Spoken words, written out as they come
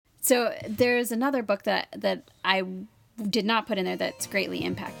So there's another book that I did not put in there that's greatly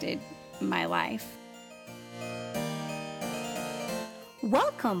impacted my life.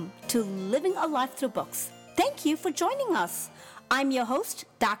 Welcome to Living a Life Through Books. Thank you for joining us. I'm your host,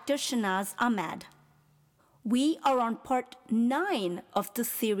 Dr. Shanaz Ahmed. We are on part 9 of the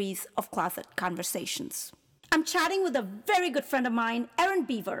series of Closet Conversations. I'm chatting with a very good friend of mine, Erin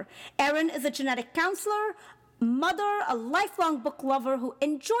Beaver. Erin is a genetic counselor, mother, a lifelong book lover who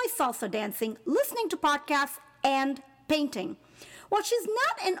enjoys salsa dancing, listening to podcasts, and painting. While she's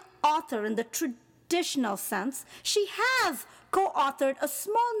not an author in the traditional sense, she has co-authored a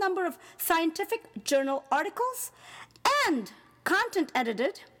small number of scientific journal articles and content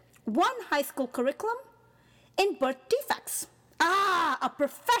edited one high school curriculum in birth defects. A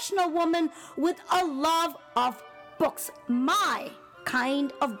professional woman with a love of books. My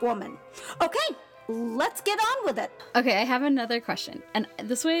kind of woman. Okay, let's get on with it. Okay, I have another question. And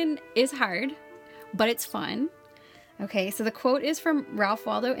this one is hard, but it's fun. Okay, so the quote is from Ralph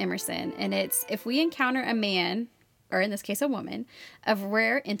Waldo Emerson, and it's, if we encounter a man, or in this case a woman, of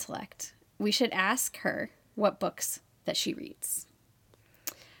rare intellect, we should ask her what books that she reads.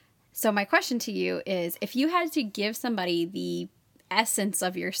 So my question to you is, if you had to give somebody the essence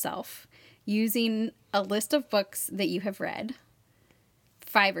of yourself using a list of books that you have read,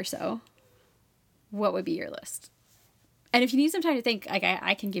 5 or so, what would be your list? And if you need some time to think, like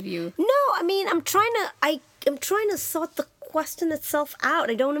I can give you... No, I mean, I'm trying to sort the question itself out.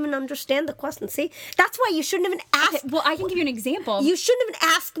 I don't even understand the question. See, that's why you shouldn't even ask. Okay, well, I can give you an example. You shouldn't even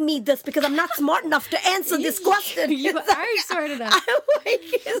ask me this because I'm not smart enough to answer this question. You are smart enough.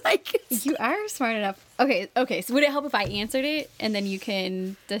 You are smart enough. Okay. So would it help if I answered it and then you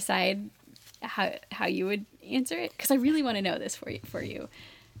can decide how you would answer it? Because I really want to know this for you.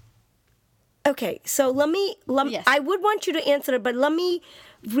 Okay, so let me Yes. I would want you to answer it, but let me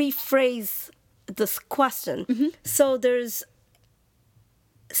rephrase this question. Mm-hmm. So there's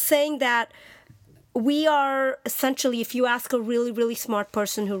saying that we are essentially, if you ask a really, really smart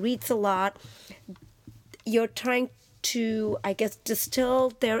person who reads a lot, you're trying to, I guess,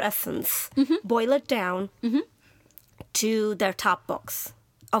 distill their essence, boil it down to their top books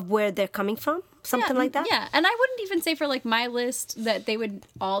of where they're coming from. Something like that? Yeah, and I wouldn't even say for like my list that they would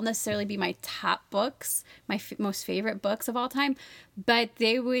all necessarily be my top books, my most favorite books of all time, but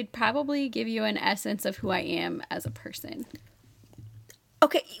they would probably give you an essence of who I am as a person.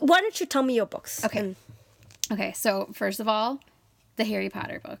 Okay, why don't you tell me your books? Okay. Okay, so first of all, the Harry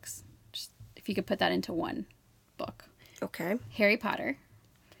Potter books. Just if you could put that into one book. Okay. Harry Potter,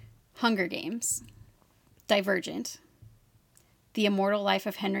 Hunger Games, Divergent, The Immortal Life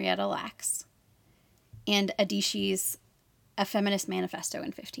of Henrietta Lacks, and Adishi's A Feminist Manifesto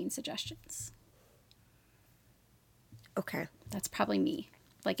and 15 Suggestions. Okay. That's probably me,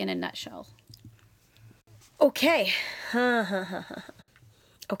 like in a nutshell. Okay.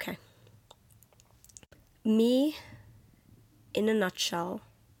 Okay. Me, in a nutshell,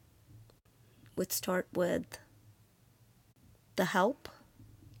 would start with The Help,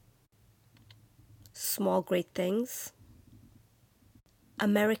 Small Great Things,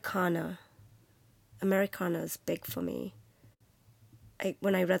 Americana. Americana is big for me.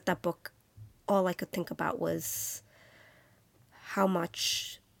 When I read that book, all I could think about was how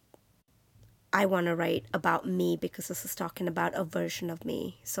much I want to write about me, because this is talking about a version of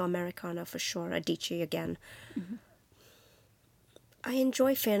me. So Americana for sure. Adichie again. Mm-hmm. I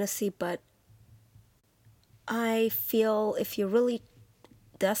enjoy fantasy, but I feel the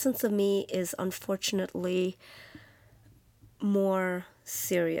essence of me is unfortunately more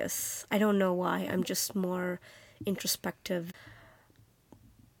serious. I don't know why. I'm just more introspective.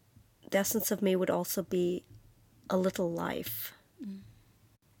 The essence of me would also be a little life.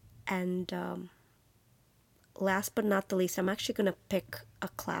 And last but not the least, I'm actually going to pick a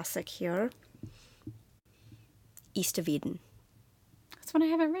classic here. East of Eden. That's one I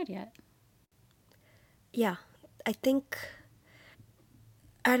haven't read yet. Yeah, I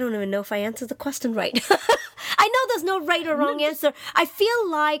don't even know if I answered the question right. I know there's no right or wrong answer. I feel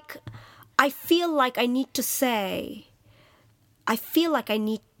like I need to say, I feel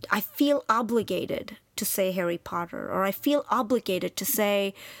obligated to say Harry Potter, or I feel obligated to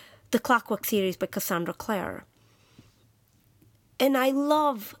say The Clockwork Series by Cassandra Clare. And I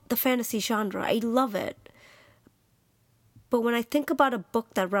love the fantasy genre. I love it. But when I think about a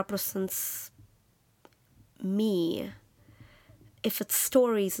book that represents me, if it's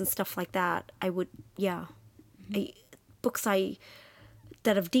stories and stuff like that, I would, books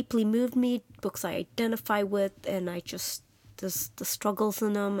that have deeply moved me, books I identify with, and I just, the struggles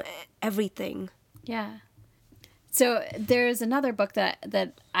in them, everything. Yeah. So there's another book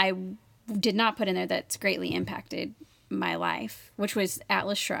that I did not put in there that's greatly impacted my life, which was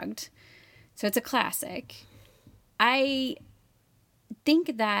Atlas Shrugged. So it's a classic. I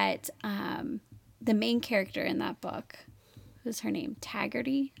think that the main character in that book, what's her name?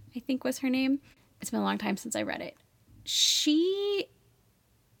 Taggarty, I think was her name. It's been a long time since I read it. She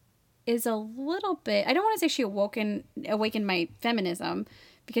is a little bit, I don't want to say she awakened my feminism,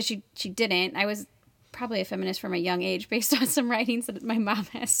 because she didn't. I was probably a feminist from a young age based on some writings that my mom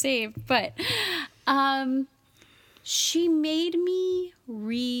has saved, but she made me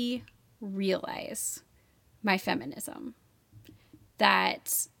realize my feminism,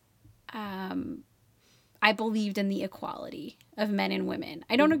 that I believed in the equality of men and women.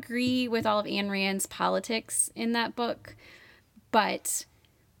 I don't agree with all of Ayn Rand's politics in that book, but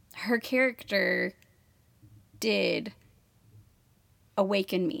her character did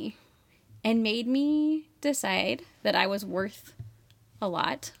awaken me and made me decide that I was worth a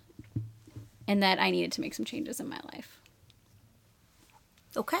lot and that I needed to make some changes in my life.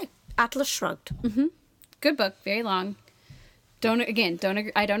 Okay. Atlas Shrugged. Good book, very long.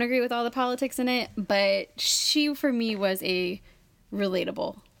 I don't agree with all the politics in it, but she, for me, was a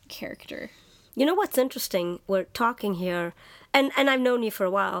relatable character. You know what's interesting? We're talking here, and I've known you for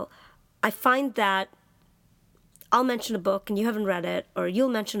a while. I find that I'll mention a book and you haven't read it, or you'll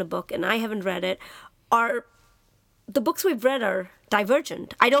mention a book and I haven't read it. The books we've read are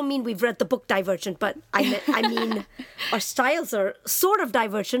divergent. I don't mean we've read the book Divergent, but I mean our styles are sort of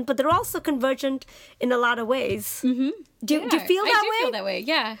divergent, but they're also convergent in a lot of ways. Mm-hmm. Do you feel that way? I do feel that way,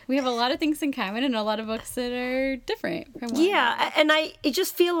 yeah. We have a lot of things in common and a lot of books that are different from one. Yeah, and I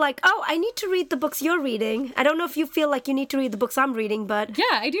just feel like, I need to read the books you're reading. I don't know if you feel like you need to read the books I'm reading, but... Yeah,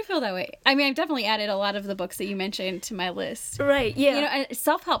 I do feel that way. I mean, I've definitely added a lot of the books that you mentioned to my list. Right, yeah. You know,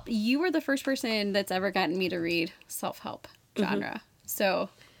 self-help. You were the first person that's ever gotten me to read self-help genre. Mm-hmm. So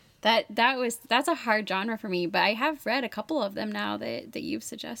that's a hard genre for me, but I have read a couple of them now that you've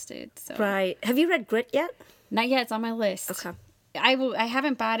suggested. So. Right. Have you read Grit yet? Not yet. It's on my list. Okay. I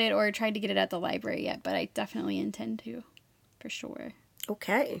haven't bought it or tried to get it at the library yet, but I definitely intend to, for sure.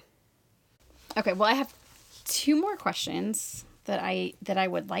 Okay. Okay. Well, I have two more questions that I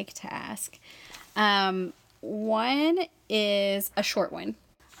would like to ask. One is a short one.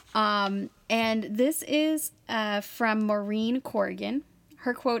 And this is from Maureen Corrigan.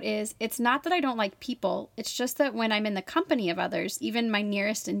 Her quote is, "It's not that I don't like people. It's just that when I'm in the company of others, even my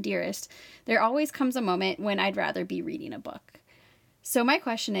nearest and dearest, there always comes a moment when I'd rather be reading a book." So my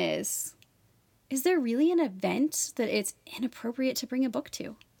question is there really an event that it's inappropriate to bring a book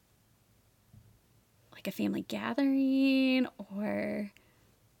to? Like a family gathering, or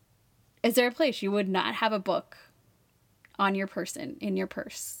is there a place you would not have a book on your person, in your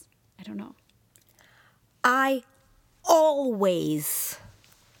purse? I don't know. I always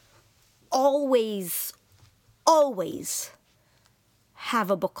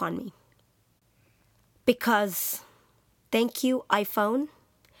have a book on me. Because thank you, iPhone.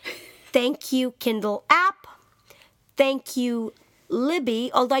 Thank you, Kindle app. Thank you,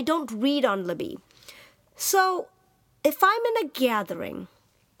 Libby, although I don't read on Libby. So if I'm in a gathering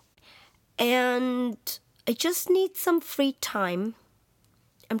and I just need some free time,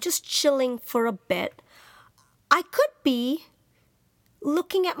 I'm just chilling for a bit, I could be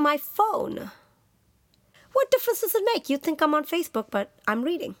looking at my phone. What difference does it make? You think I'm on Facebook, but I'm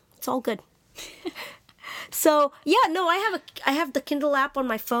reading. It's all good. So, yeah, no, I have the Kindle app on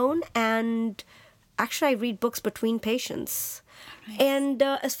my phone, and actually I read books between patients. Nice. And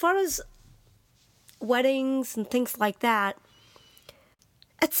as far as weddings and things like that,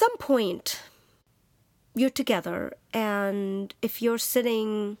 at some point you're together, and if you're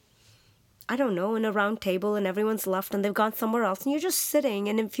sitting, I don't know, in a round table and everyone's left and they've gone somewhere else and you're just sitting,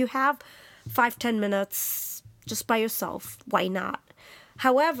 and if you have 5-10 minutes just by yourself, why not?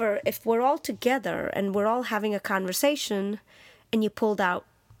 However, if we're all together and we're all having a conversation and you pulled out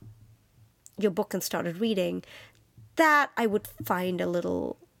your book and started reading, that I would find a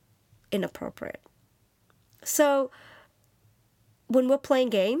little inappropriate. So when we're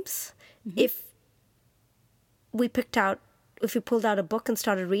playing games, mm-hmm. if we pulled out a book and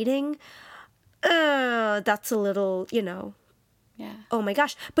started reading, that's a little, yeah. Oh my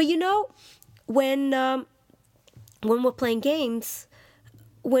gosh. But when we're playing games,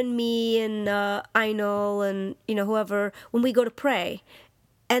 when me and Einol and whoever, when we go to pray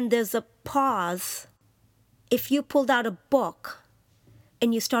and there's a pause, if you pulled out a book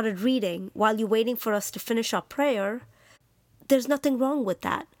and you started reading while you're waiting for us to finish our prayer, there's nothing wrong with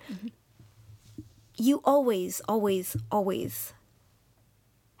that. Mm-hmm. You always, always, always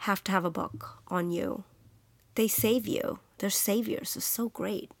have to have a book on you. they save you. They're saviors. They're so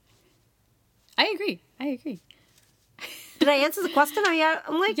great. I agree. Did I answer the question?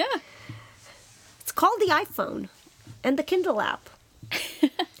 I'm like, Yeah. it's called the iPhone and the Kindle app.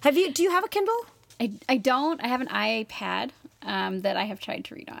 Do you have a Kindle? I don't. I have an iPad that I have tried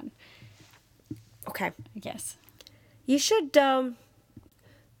to read on. Okay. I guess. You should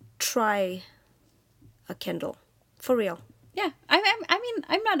try a Kindle. For real. Yeah. I mean,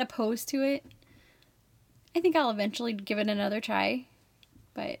 I'm not opposed to it. I think I'll eventually give it another try.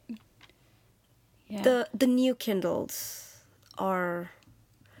 But yeah. The new Kindles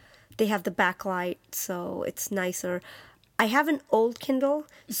they have the backlight, so it's nicer. I have an old Kindle,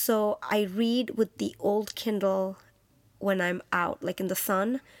 so I read with the old Kindle when I'm out, like in the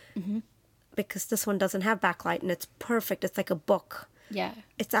sun, because this one doesn't have backlight, and it's perfect. It's like a book. Yeah.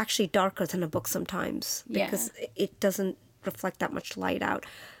 It's actually darker than a book sometimes because it doesn't reflect that much light out.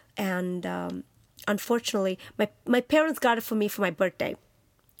 And unfortunately, my parents got it for me for my birthday.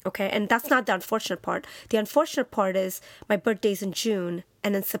 Okay, and that's not the unfortunate part. The unfortunate part is my birthday's in June,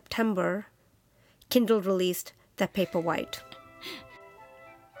 and in September, Kindle released that Paperwhite.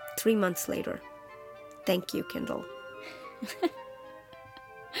 3 months later. Thank you, Kindle.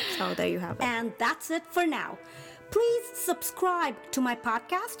 So there you have it. And that's it for now. Please subscribe to my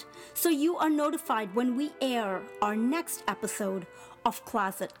podcast so you are notified when we air our next episode of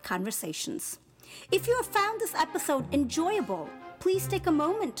Closet Conversations. If you have found this episode enjoyable, please take a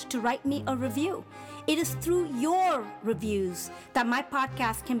moment to write me a review. It is through your reviews that my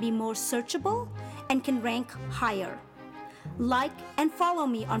podcast can be more searchable and can rank higher. Like and follow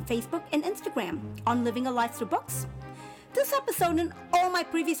me on Facebook and Instagram on Living a Life Through Books. This episode and all my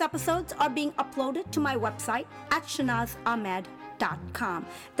previous episodes are being uploaded to my website at ShahnazAhmed.com.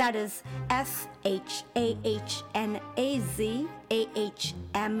 That is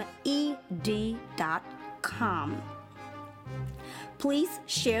ShahnazAhmed.com. Please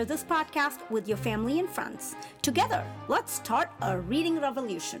share this podcast with your family and friends. Together, let's start a reading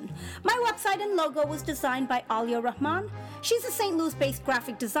revolution. My website and logo was designed by Alia Rahman. She's a St. Louis-based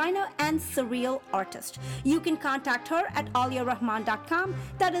graphic designer and surreal artist. You can contact her at aliarahman.com.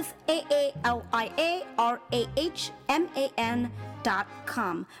 That is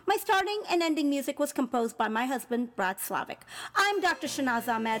AALIARAHMAN.com. My starting and ending music was composed by my husband, Brad Slavic. I'm Dr. Shahnaz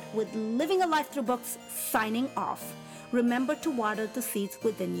Ahmed with Living a Life Through Books, signing off. Remember to water the seeds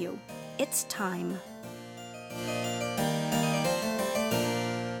within you. It's time.